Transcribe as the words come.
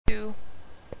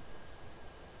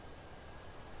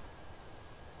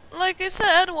like I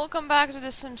said, welcome back to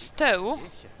the Sims 2.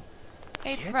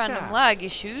 8 random lag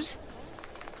issues.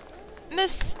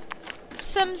 Miss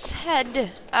Sims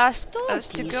Head asked us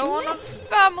to go on a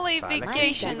family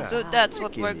vacation, so that's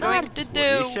what we're going to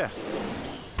do.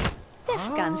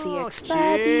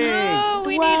 Oh,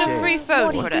 we need a free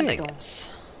phone for that, I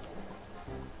guess.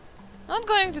 Not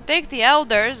going to take the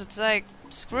elders, it's like,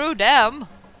 screw them.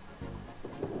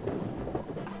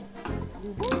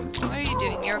 What are you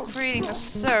doing? You're creating a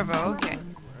server, okay.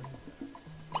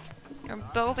 You're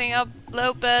building up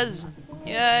Lopez.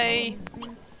 Yay.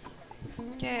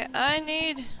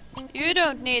 Okay, you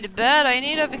don't need a bed, I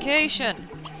need a vacation.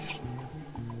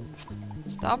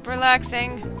 Stop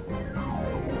relaxing.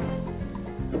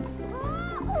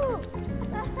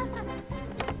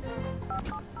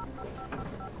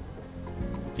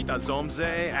 Kita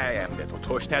zomze, I am the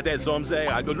toshted zomze,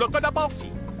 I will look at the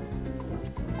bossy.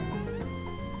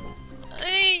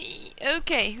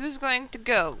 Okay, who's going to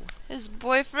go? His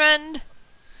boyfriend?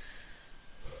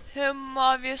 Him,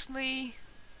 obviously.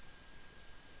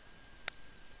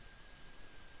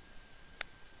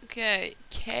 Okay,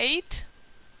 Kate?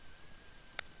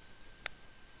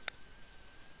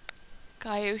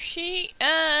 Kayoshi,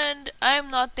 and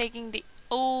I'm not taking the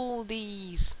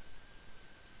oldies.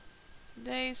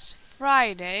 Today's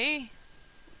Friday.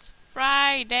 It's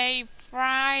Friday.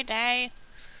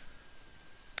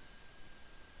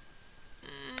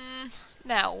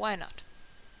 Now, why not?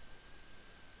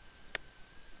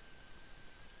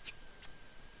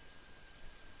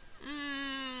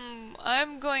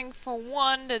 I'm going for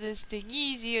one that is the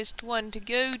easiest one to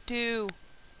go to.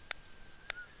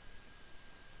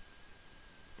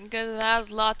 Because it has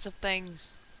lots of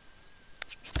things.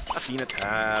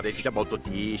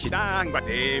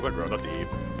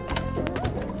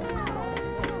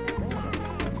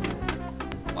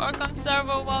 Work on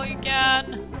servo while you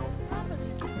can.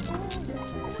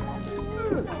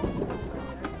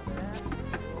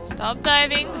 Stop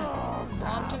diving.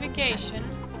 On to vacation.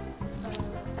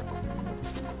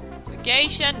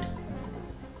 Vacation.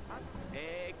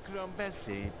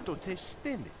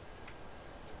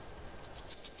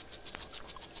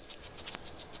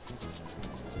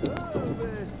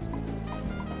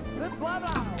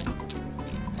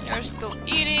 You're still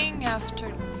eating.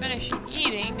 After finishing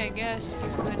eating, I guess you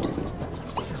could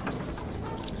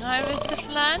harvest the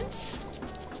plants.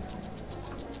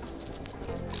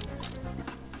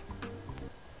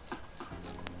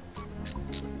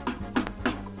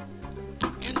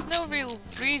 There's no real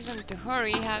reason to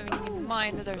hurry, having in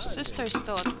mind that our sister's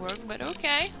still at work, but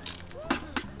okay.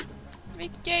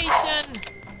 Vacation!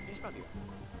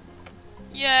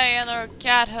 Yay, and our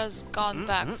cat has gone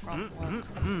back from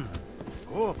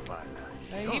work.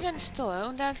 Do I even still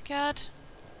own that cat?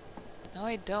 No,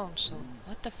 I don't, so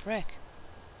what the frick?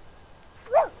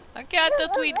 A cat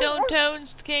that we don't own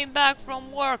came back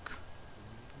from work.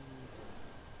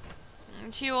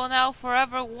 And she will now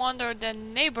forever wander the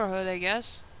neighborhood, I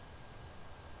guess.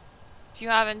 If you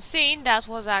haven't seen, that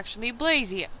was actually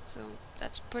Blazia, so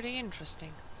that's pretty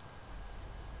interesting.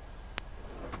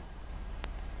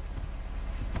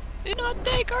 Do not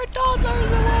take our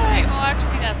toddlers away! Oh,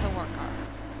 actually, that's a work car.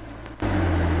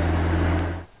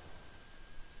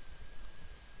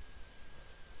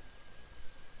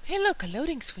 Hey look, a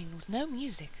loading screen with no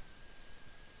music.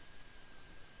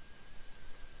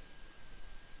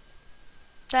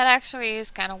 That actually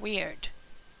is kind of weird.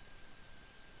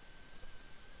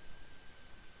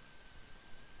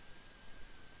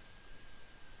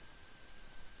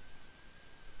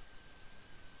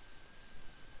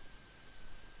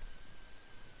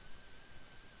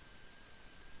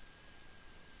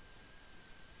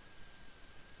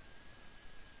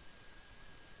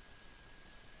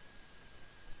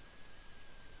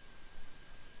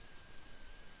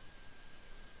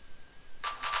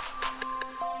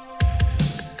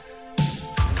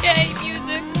 Yay,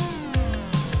 music!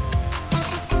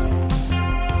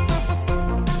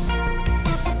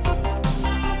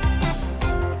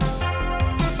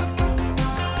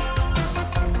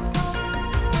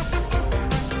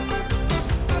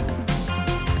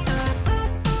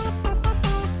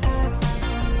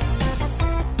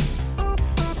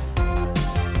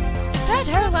 That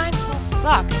airlines must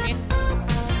suck. I mean,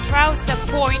 throughout the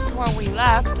point where we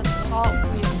left and while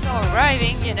we're still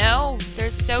arriving, you know,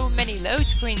 there's so many load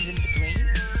screens in between.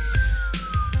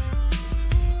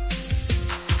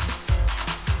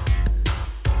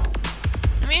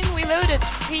 I mean, we loaded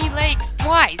 3 lakes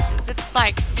twice. Is it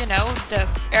like, you know, the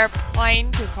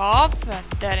airplane took off and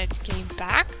then it came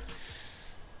back?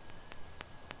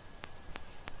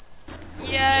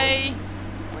 Yay!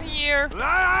 We're here!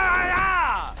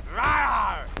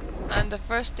 And the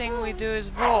first thing we do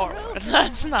is roar.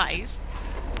 That's nice.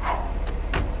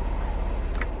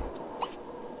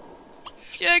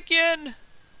 Chicken!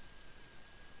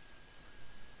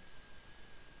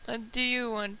 Do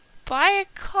you want buy a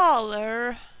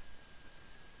collar?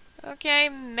 Okay,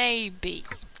 maybe.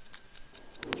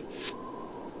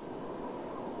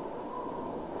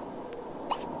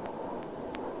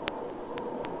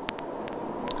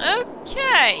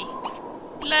 Okay.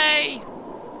 Play.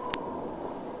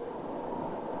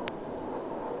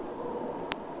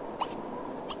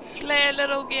 Play a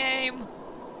little game.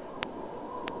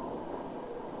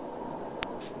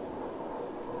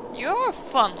 You're a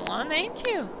fun one, ain't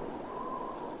you?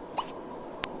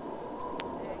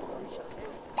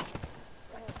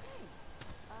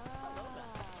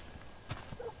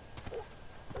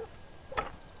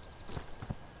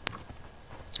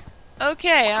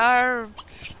 Okay, our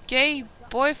gay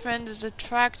boyfriend is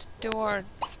attracted to our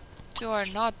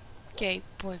not gay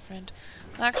boyfriend.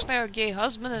 Actually, our gay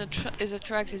husband is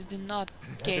attracted to not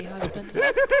gay husband.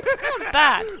 That's kind of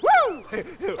bad.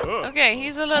 Okay,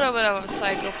 he's a little bit of a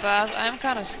psychopath. I'm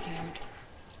kind of scared.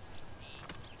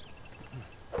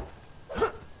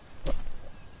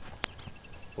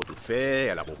 Wat doet fé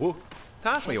à la boho?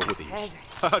 Tas me joh dis.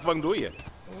 Wat wang doe je?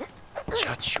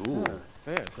 Chachu.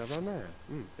 They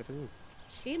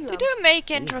do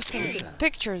make interesting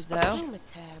pictures, though.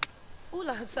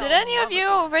 Did any of you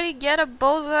already get a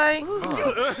bullseye?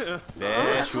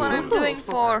 That's what I'm doing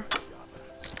for.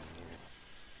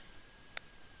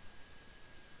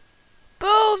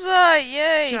 Bullseye!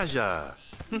 Yay! Ja ja.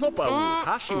 No pa u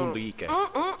hashi undique.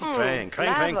 Frank,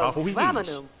 pa hu his.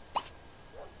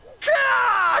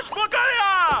 Crash!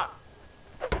 Bocaya!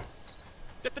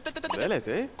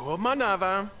 Velete,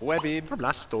 Gomanava, Webby,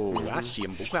 Blasto, hashi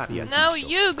and bucaria. Now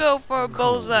you go for a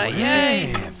bullseye,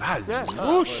 yay!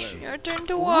 Your turn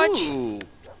to watch.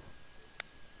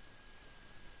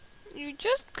 You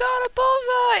just got a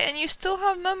bullseye and you still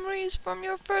have memories from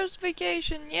your first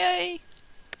vacation, yay!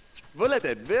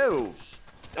 Volete, Bill.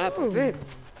 Wait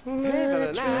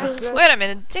a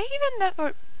minute, they even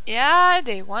never... Yeah,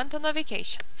 they went on a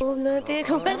vacation.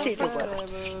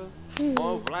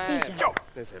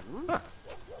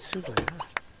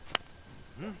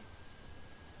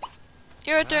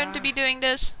 Your turn to be doing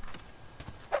this.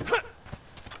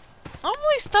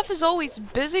 Normally stuff is always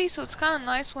busy, so it's kind of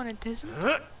nice when it isn't.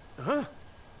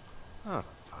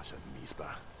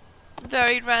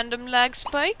 Very random lag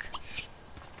spike.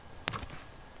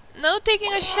 No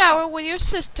taking a shower with your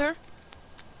sister.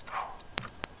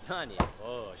 Well,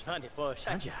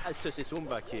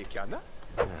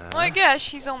 I guess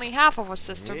she's only half of a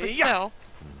sister, but still.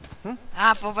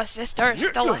 Half of a sister is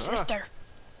still a sister.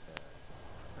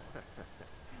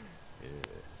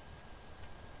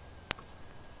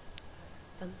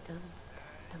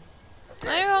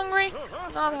 Are you hungry?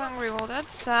 Not hungry, well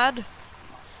that's sad.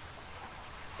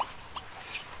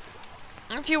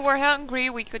 If you were hungry,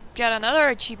 we could get another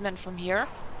achievement from here.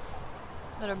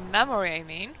 Another memory, I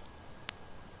mean.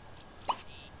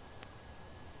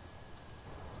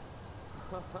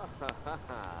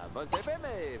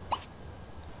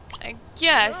 I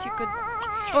guess you could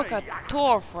book a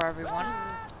tour for everyone.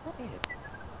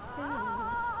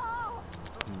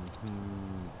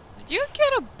 Did you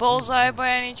get a bullseye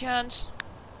by any chance?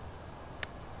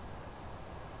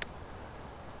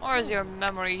 Or is your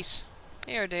memories?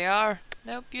 Here they are.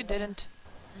 Nope, you didn't.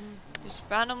 Just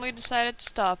randomly decided to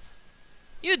stop.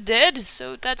 You did,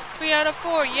 so that's 3 out of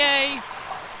 4, yay!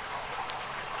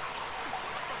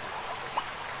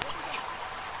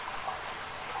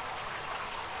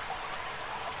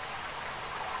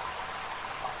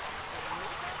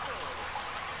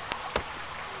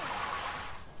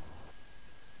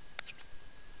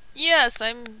 Yes,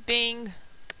 I'm being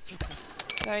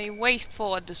very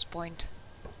wasteful at this point.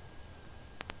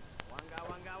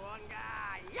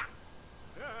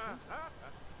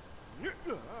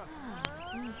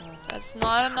 That's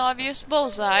not an obvious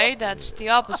bullseye, that's the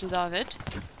opposite of it.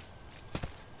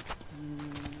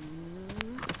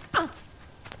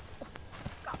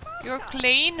 You're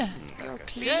clean. You're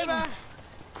clean.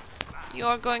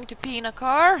 You're going to pee in a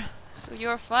car, so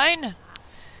you're fine.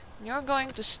 You're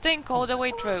going to stink all the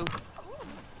way through.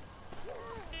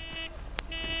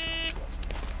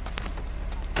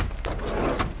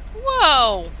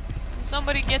 Whoa! When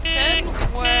somebody gets in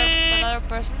where another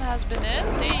person has been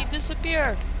in, they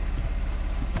disappear.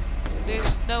 So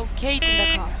there's no Kate in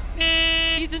the car.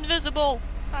 She's invisible.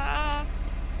 Ah.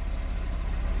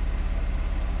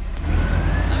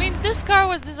 I mean, this car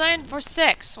was designed for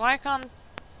 6. Why can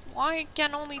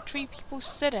only 3 people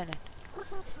sit in it?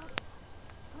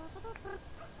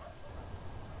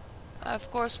 I of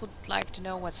course would like to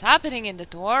know what's happening in the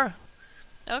door.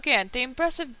 Okay, at the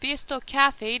impressive Bistro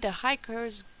Cafe, the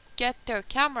hikers get their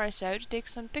cameras out to take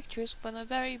some pictures, but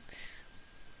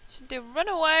should they run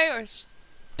away or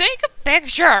take a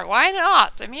picture? Why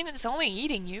not? I mean, it's only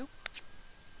eating you.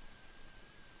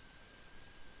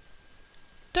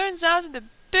 Turns out that the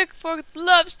Bigfoot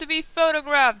loves to be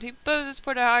photographed. He poses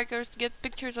for the hikers to get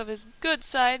pictures of his good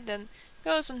side, then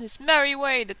goes on his merry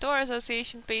way. The Tour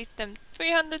Association pays them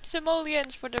 300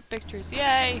 simoleons for their pictures.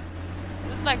 Yay!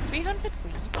 Is it like 300 for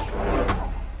each?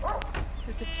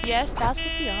 Because if yes, that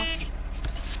would be awesome.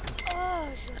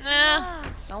 Nah,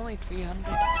 it's only 300.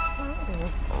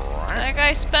 That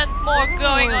guy spent more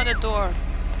going on the door.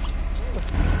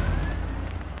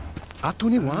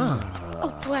 Oh,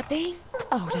 tua tem?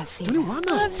 Ahora sí. Oh,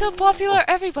 I'm so popular,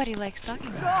 everybody likes talking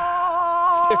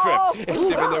about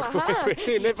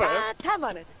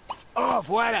Tamarin. Oh,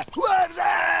 voilà.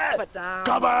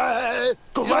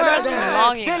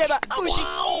 me.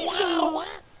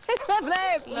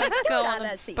 Let's Let's go on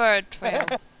a bird trail.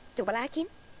 Tu balakin?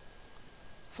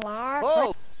 Flour.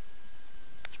 Oh.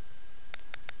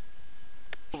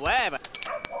 Ouais.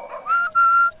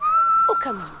 Oh,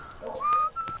 come on.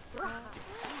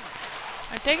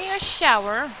 I'm taking a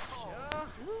shower.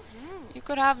 You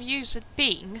could have used it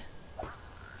peeing.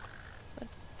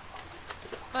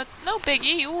 But no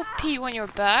biggie, you will pee when you're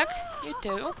back. You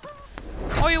do.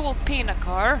 Or you will pee in a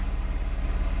car.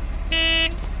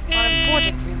 Not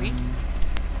important, really.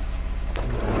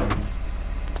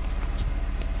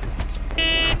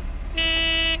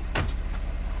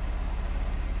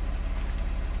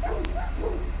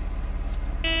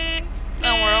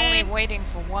 Now we're only waiting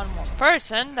for one more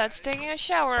person that's taking a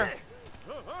shower.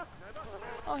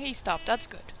 Oh, he stopped. That's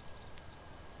good.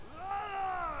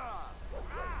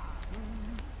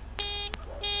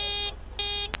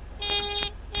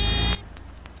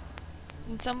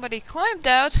 And somebody climbed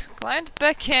out, climbed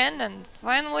back in, and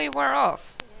finally we're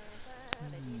off.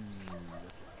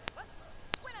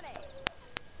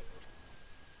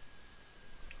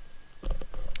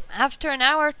 After an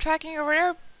hour tracking a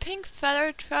rare pink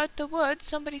feather throughout the woods,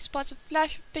 somebody spots a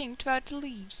flash of pink throughout the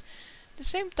leaves. At the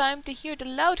same time, they hear the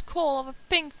loud call of a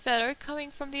pink feather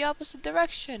coming from the opposite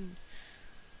direction.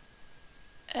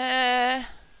 Color?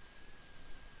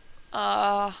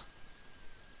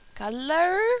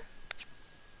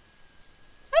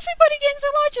 Everybody gains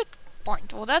a logic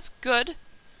point. Well, that's good.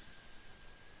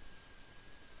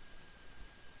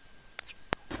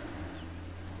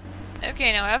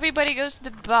 Okay, now everybody goes to the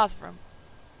bathroom.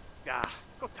 Go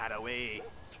that away.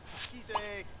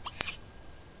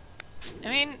 I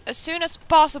mean, as soon as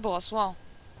possible as well.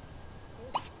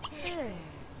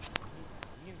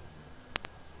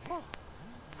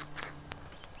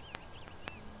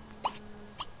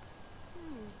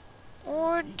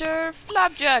 Order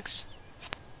flapjacks.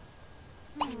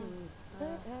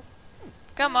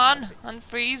 Come on,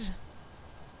 unfreeze.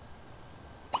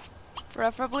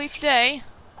 Preferably today.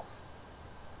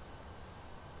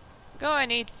 Go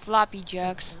and eat floppy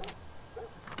jacks.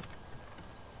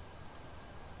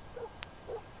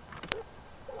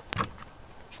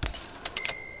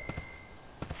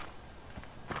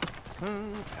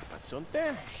 Too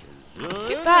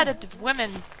bad that the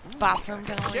women bathroom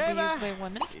can only be used by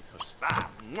women.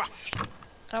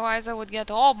 Otherwise I would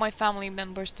get all my family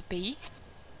members to pee.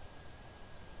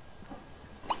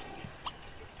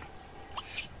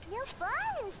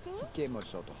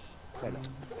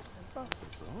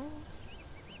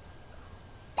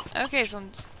 Okay, so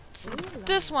since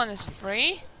this one is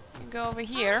free, you go over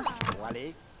here. Let's get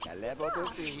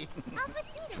everybody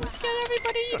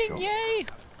eating, yay!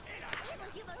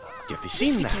 This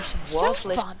vacation is so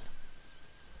fun!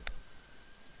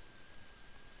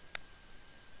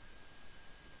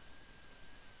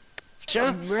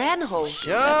 Renho.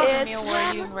 That's the meal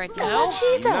we're eating right now.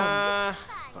 Cheetah.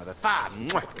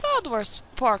 God, we're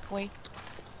sparkly.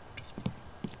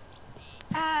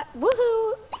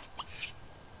 Woohoo.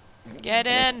 Get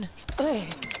in!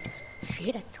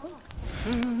 Fira tu.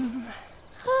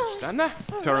 Stanna,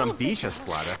 tar en bisha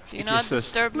squadra. Do not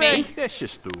disturb me. This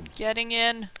is too. Getting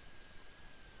in.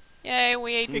 Yay,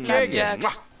 we ate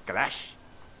flapjacks. Clash.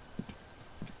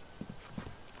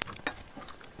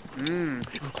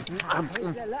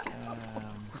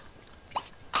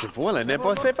 Se vuole, ne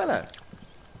può se fare.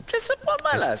 Che se può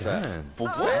male, sa?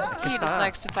 He just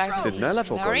likes the fact that C'est he's nella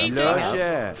foco. narrating us.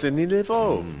 Loge. Se ni le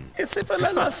vo. E se per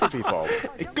la si vivo.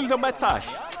 E quello matash.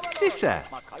 Si sa.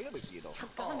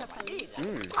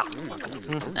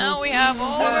 Now we have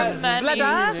all many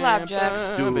flapjacks.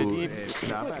 Stupid.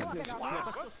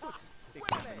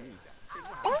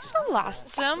 Also lost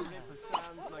some.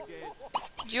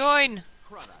 Join!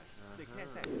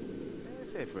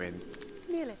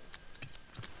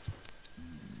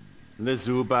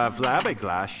 Lezuba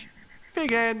Vlabeglash.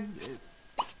 Pigen.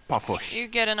 Papush. You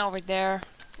get in over there.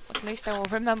 At least I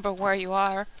will remember where you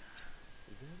are.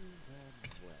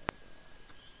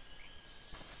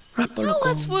 Now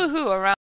let's woohoo around.